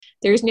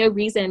There's no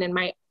reason in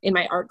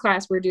my art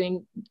class, we're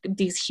doing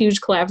these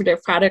huge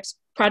collaborative projects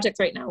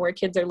right now where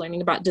kids are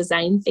learning about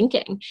design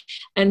thinking.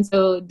 And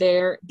so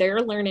they're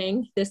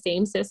learning the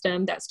same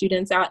system that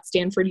students at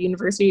Stanford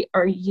University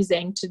are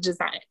using to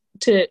design,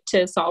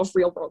 to solve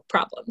real world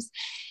problems.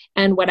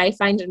 And what I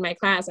find in my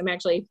class,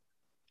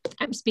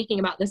 I'm speaking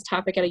about this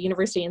topic at a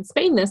university in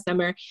Spain this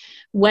summer.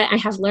 What I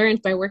have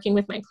learned by working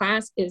with my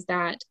class is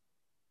that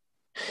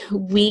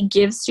we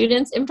give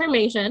students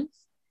information,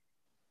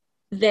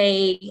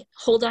 they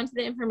hold on to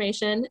the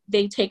information,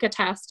 they take a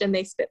test, and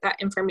they spit that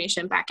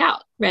information back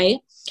out, right?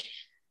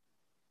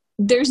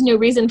 There's no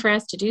reason for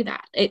us to do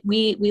that.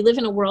 We live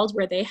in a world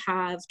where they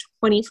have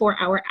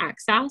 24-hour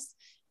access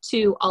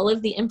to all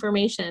of the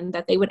information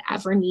that they would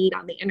ever need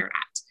on the internet.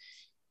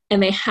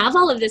 And they have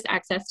all of this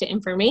access to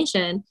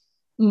information.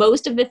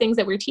 Most of the things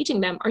that we're teaching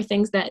them are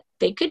things that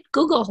they could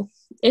Google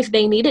if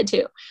they needed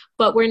to,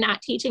 but we're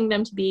not teaching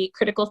them to be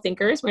critical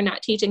thinkers. We're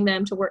not teaching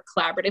them to work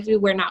collaboratively.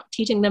 We're not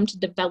teaching them to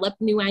develop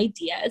new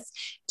ideas,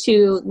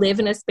 to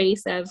live in a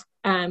space of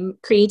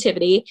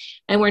creativity.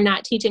 And we're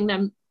not teaching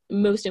them,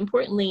 most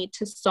importantly,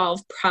 to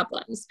solve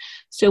problems.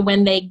 So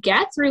when they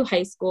get through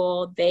high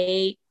school,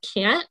 they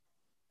can't,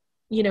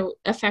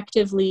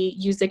 effectively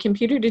use a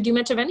computer to do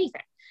much of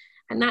anything.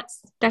 And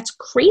that's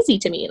crazy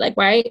to me. Like,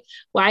 why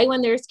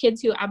when there's kids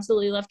who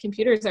absolutely love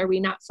computers, are we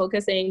not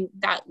focusing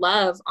that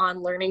love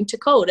on learning to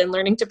code and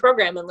learning to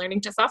program and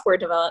learning to software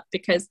develop?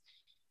 Because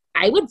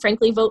I would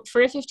frankly vote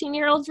for a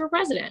 15-year-old for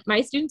president.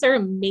 My students are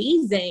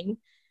amazing,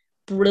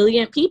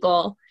 brilliant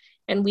people,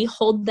 and we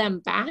hold them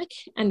back.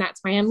 And that's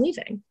why I'm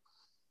leaving.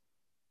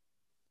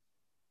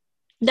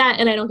 That,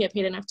 and I don't get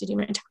paid enough to do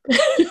my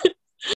job.